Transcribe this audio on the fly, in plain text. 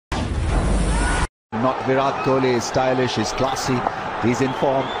not. Virat Kohli is stylish, he's classy, he's in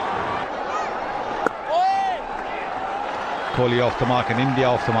form. Kohli off the mark and India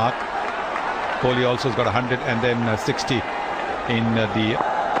off the mark. Kohli also has got 100 and then 60 in the...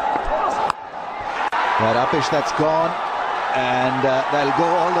 That upish that's gone, and they'll go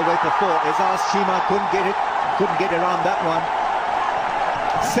all the way to 4. Izaz Cheema couldn't get around that one.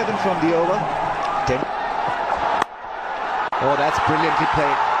 7 from the over. 10. Oh, that's brilliantly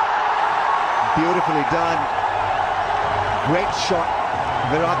played. Beautifully done. Great shot.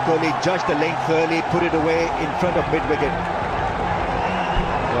 Virat Kohli judged the length early, put it away in front of mid-wicket.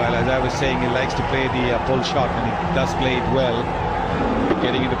 Well, as I was saying, he likes to play the pull shot, and he does play it well.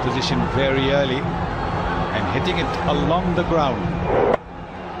 Getting into position very early and hitting it along the ground.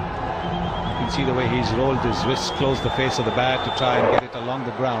 You can see the way he's rolled his wrists close the face of the bat to try and get it along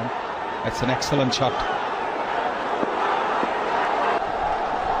the ground. That's an excellent shot.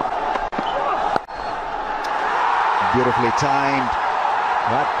 Beautifully timed.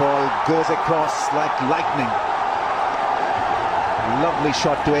 That ball goes across like lightning. Lovely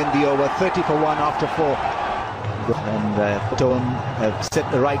shot to end the over. 30 for 1 after 4. And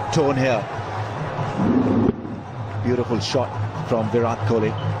set the right tone here. Beautiful shot from Virat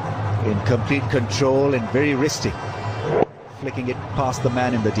Kohli, in complete control and very risky, flicking it past the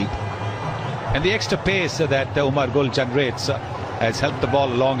man in the deep. And the extra pace that Umar Gul generates has helped the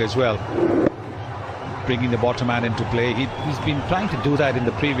ball along as well, bringing the bottom man into play. He's been trying to do that in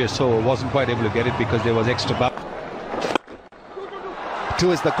the previous over, wasn't quite able to get it because there was extra bounce.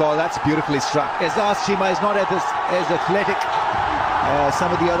 2 is the call. That's beautifully struck. Izaz Cheema is not as athletic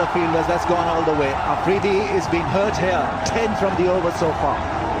some of the other fielders. That's gone all the way. Afridi is being hurt here. 10 from the over so far.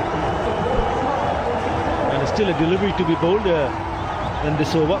 And still a delivery to be bowled in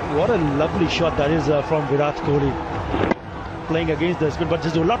this over. What a lovely shot that is from Virat Kohli. Playing against the spin, but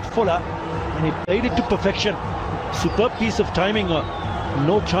just a lot fuller. And he played it to perfection. Superb piece of timing.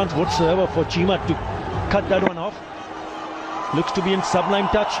 No chance whatsoever for Cheema to cut that one off. Looks to be in sublime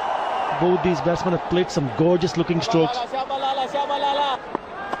touch. Both these batsmen have played some gorgeous looking strokes.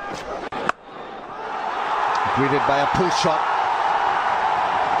 Greeted by a pull shot.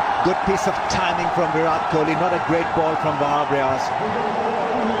 Good piece of timing from Virat Kohli. Not a great ball from Wahab Riaz.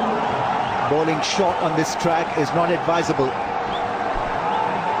 Bowling short on this track is not advisable.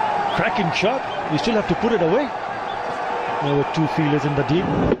 Cracking shot. You still have to put it away. There were 2 fielders in the deep.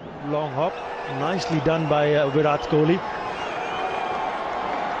 Long hop. Nicely done by Virat Kohli.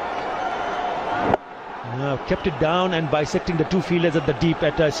 Kept it down and bisecting the 2 fielders at the deep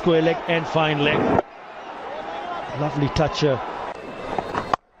at a square leg and fine leg. Lovely touch.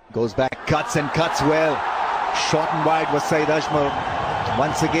 Goes back, cuts and cuts well. Short and wide was Saeed Ajmal.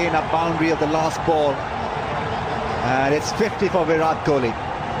 Once again a boundary of the last ball. And it's 50 for Virat Kohli.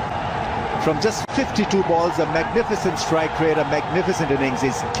 From just 52 balls, a magnificent strike rate, a magnificent innings.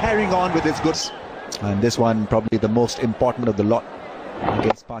 He's carrying on with his goods. And this one probably the most important of the lot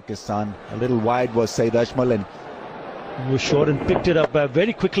against Pakistan. A little wide was Saeed Ajmal, and he was short and picked it up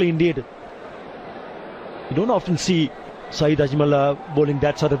very quickly indeed. You don't often see Saeed Ajmal bowling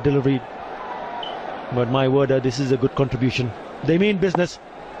that sort of delivery, but my word, this is a good contribution. They mean business.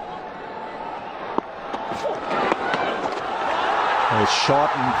 A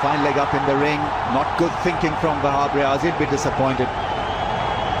short and fine leg up in the ring. Not good thinking from Wahab Riaz. He'd be disappointed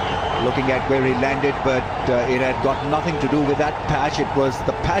looking at where he landed, but it had got nothing to do with that patch. It was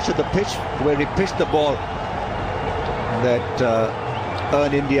the patch of the pitch where he pitched the ball that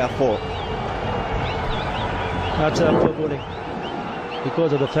earned India 4. That's poor bowling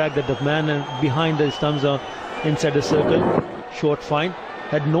because of the fact that the man behind the stumps are inside the circle. Short fine,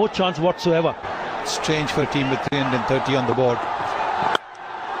 had no chance whatsoever. Strange for a team with 330 on the board.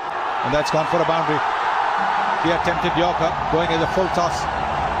 And that's gone for a boundary. He attempted Yorker, going as a full toss,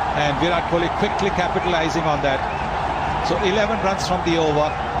 and Virat Kohli quickly capitalizing on that. So 11 runs from the over,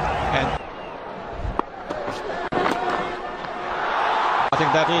 and I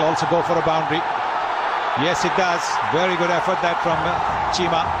think that will also go for a boundary. Yes, it does. Very good effort that from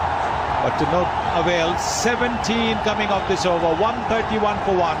Cheema, but to no avail. 17 coming off this over. 131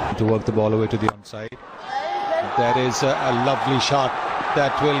 for 1 to work the ball away to the onside. That is a lovely shot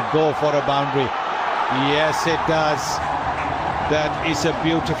that will go for a boundary. Yes, it does. That is a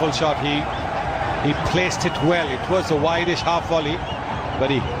beautiful shot. He placed it well. It was a wideish half volley, but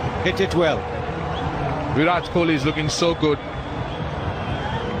he hit it well. Virat Kohli is looking so good.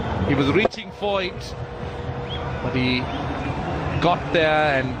 He was reaching for it, but he got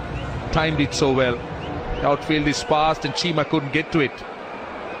there and timed it so well. The outfield is fast and Cheema couldn't get to it.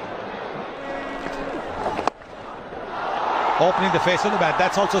 opening the face of the bat.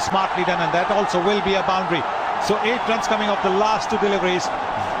 That's also smartly done, and that also will be a boundary. So 8 runs coming off the last 2 deliveries.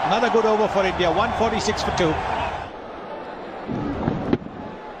 Another good over for India, 146 for 2.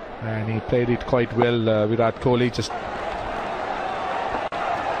 And he played it quite well, Virat Kohli. Just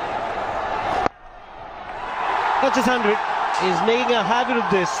touches 100. He's making a habit of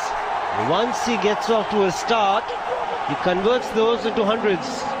this. Once he gets off to a start, he converts those into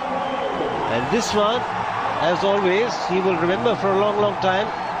hundreds. And this one, as always, he will remember for a long, long time.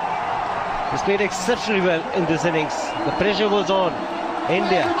 He's played exceptionally well in this innings. The pressure was on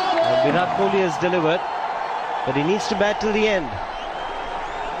India, and Virat Kohli has delivered, but he needs to bat till the end.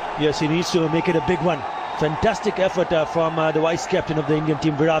 Yes, he needs to make it a big one. Fantastic effort from the vice captain of the Indian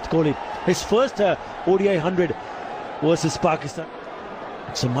team, Virat Kohli. His first ODI 100 versus Pakistan.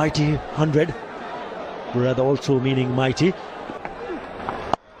 It's a mighty 100, rather also meaning mighty.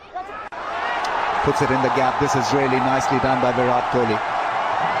 Puts it in the gap. This is really nicely done by Virat Kohli.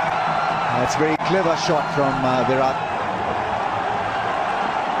 That's a very clever shot from Virat.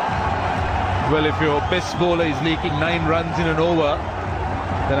 well, if your best bowler is leaking 9 runs in an over,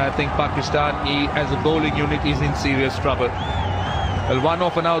 then I think Pakistan, as a bowling unit, is in serious trouble. Well, one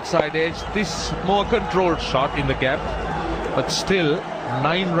off an outside edge, this more controlled shot in the gap, but still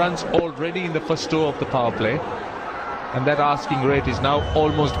 9 runs already in the first over of the power play, and that asking rate is now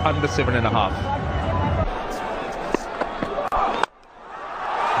almost under 7.5.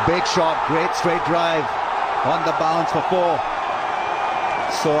 Big shot, great straight drive on the bounce for 4.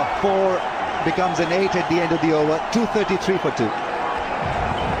 So a 4 becomes an 8 at the end of the over. 233 for 2.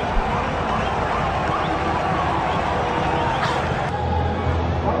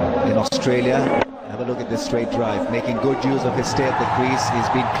 In Australia, have a look at this straight drive, making good use of his stay at the crease. He's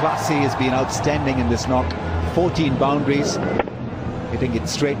been classy, he's been outstanding in this knock. 14 boundaries, hitting it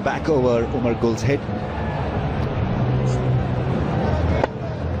straight back over Umar Gul's head.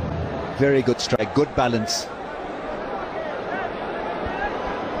 Very good strike, good balance.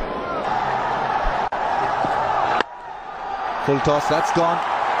 Full toss, that's gone.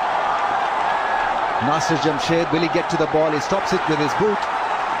 Nasir Jamshed, will he get to the ball? He stops it with his boot.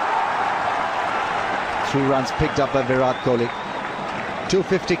 3 runs picked up by Virat Kohli.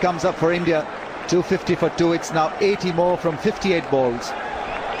 250 comes up for India. 250 for 2. It's now 80 more from 58 balls.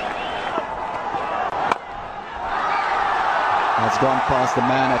 That's gone past the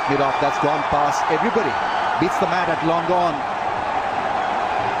man at mid-off. That's gone past everybody. Beats the man at long on.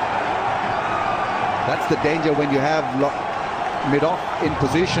 That's the danger when you have mid-off in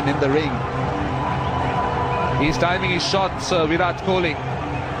position in the ring. He's timing his shots, Virat Kohli.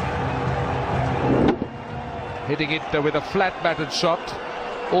 Hitting it with a flat batted shot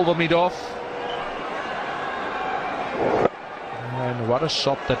over mid-off. And what a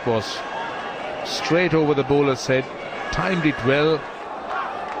shot that was. Straight over the bowler's head. Timed it well.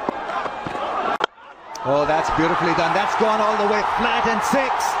 Oh, that's beautifully done. That's gone all the way flat and 6.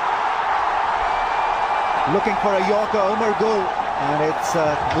 Looking for a Yorker, Umar Gul. And it's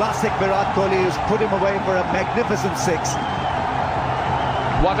classic Virat Kohli who's put him away for a magnificent 6.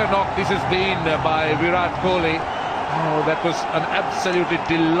 What a knock this has been by Virat Kohli. Oh, that was an absolutely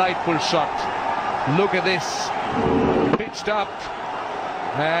delightful shot. Look at this. Pitched up.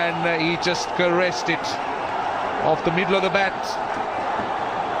 And he just caressed it off the middle of the bat.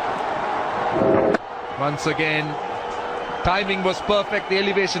 Once again, timing was perfect, the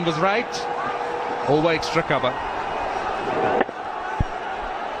elevation was right. Over extra cover.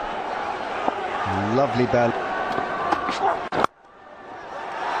 Lovely ball.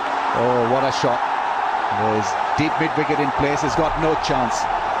 Oh, what a shot. There's deep mid-wicket in place. He's got no chance.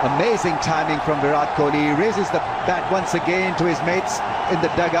 Amazing timing from Virat Kohli. He raises the bat once again to his mates in the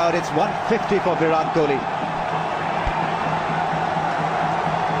dugout. It's 150 for Virat Kohli.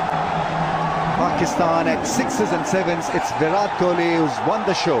 Pakistan at 6s and 7s. It's Virat Kohli who's won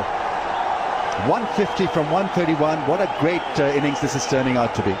the show. 150 from 131. What a great innings this is turning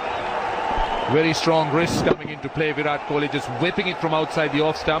out to be. Very strong wrist coming into play. Virat Kohli just whipping it from outside the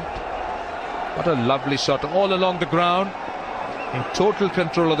off stump. What a lovely shot all along the ground. In total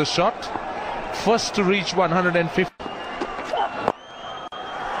control of the shot. First to reach 150.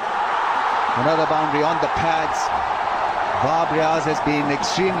 Another boundary on the pads. Riaz has been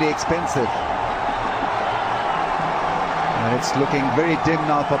extremely expensive. And it's looking very dim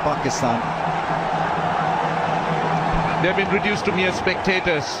now for Pakistan. They've been reduced to mere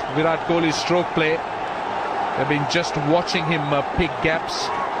spectators. Virat Kohli's stroke play. They've been just watching him pick gaps,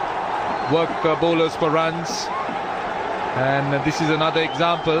 work bowlers for runs. And this is another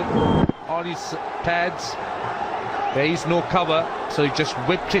example. On his pads, there is no cover, so he just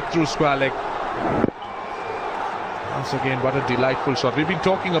whipped it through square leg. Once again, what a delightful shot. We've been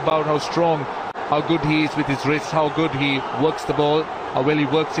talking about how strong, how good he is with his wrists, how good he works the ball, how well he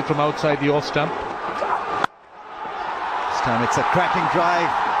works it from outside the off stump. This time it's a cracking drive.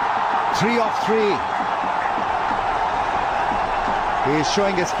 3 off 3. He is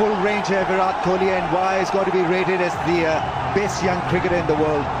showing his full range here, Virat Kohli, and why he's got to be rated as the best young cricketer in the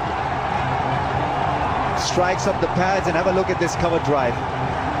world. Strikes up the pads, and have a look at this cover drive.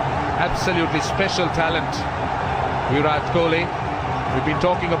 Absolutely special talent, Virat Kohli. We've been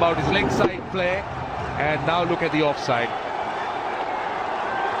talking about his leg side play, and now look at the offside.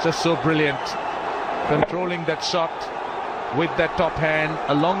 Just so brilliant, controlling that shot with that top hand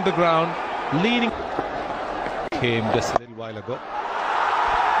along the ground, leading. Came just a little while ago.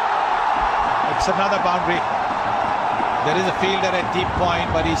 It's another boundary. There is a fielder at deep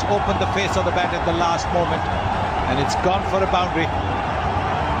point, but he's opened the face of the bat at the last moment, and it's gone for a boundary.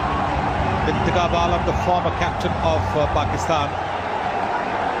 Intikhab Alam, the former captain of Pakistan.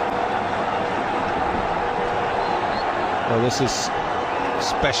 Oh, this is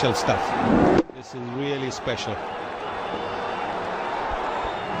special stuff. This is really special.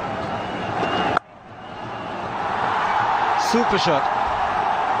 Super shot.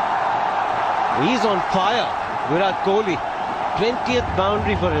 He's on fire, Virat Kohli. 20th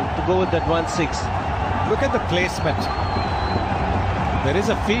boundary for him to go with that 1-6. Look at the placement. There is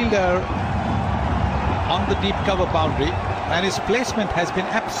a fielder on the deep cover boundary, and his placement has been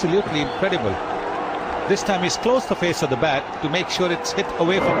absolutely incredible. This time he's closed the face of the bat to make sure it's hit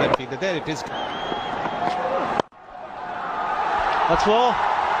away from that fielder. There it is. That's 4.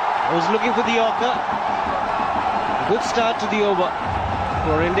 I was looking for the Yorker. Good start to the over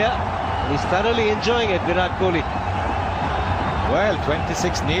for India. He's thoroughly enjoying it, Virat Kohli. Well,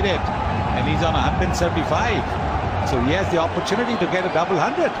 26 needed, and he's on 175. So he has the opportunity to get a double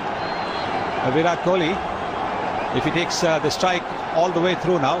 100. Virat Kohli, if he takes the strike all the way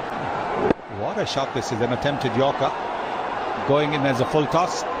through now. What a shot this is, an attempted Yorker. Going in as a full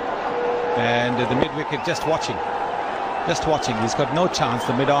toss. And the mid-wicket just watching. Just watching. He's got no chance.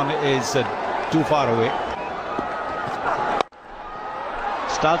 The mid-on is too far away.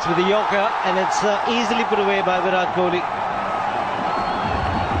 Starts with the Yorker, and it's easily put away by Virat Kohli.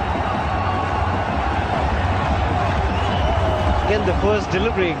 Again, the first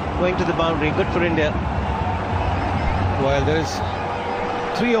delivery going to the boundary. Good for India. Well, there is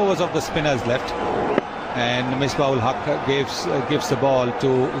 3 overs of the spinners left, and Misbah-ul-Haq gives the ball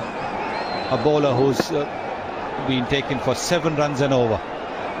to a bowler who's been taken for 7 runs and over.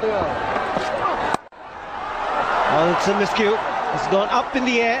 Oh, it's a miscue. It's gone up in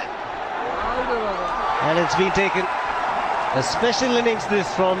the air, and it's been taken. A special innings this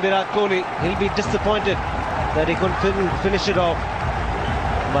from Virat Kohli. He'll be disappointed that he couldn't finish it off,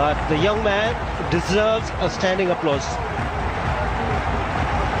 but the young man deserves a standing applause.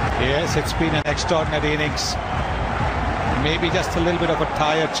 Yes, it's been an extraordinary innings. Maybe just a little bit of a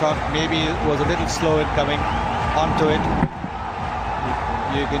tired shot. Maybe it was a little slow in coming onto it.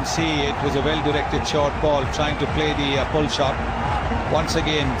 You can see it was a well-directed short ball, trying to play the pull shot. Once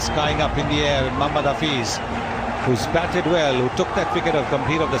again, skying up in the air, Mohammad Hafiz, who's batted well, who took that wicket of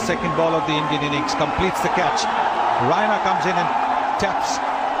complete of the second ball of the Indian innings, completes the catch. Raina comes in and taps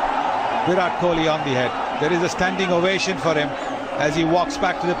Virat Kohli on the head. There is a standing ovation for him as he walks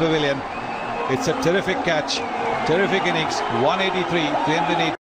back to the pavilion. It's a terrific catch, terrific innings, 183, 308.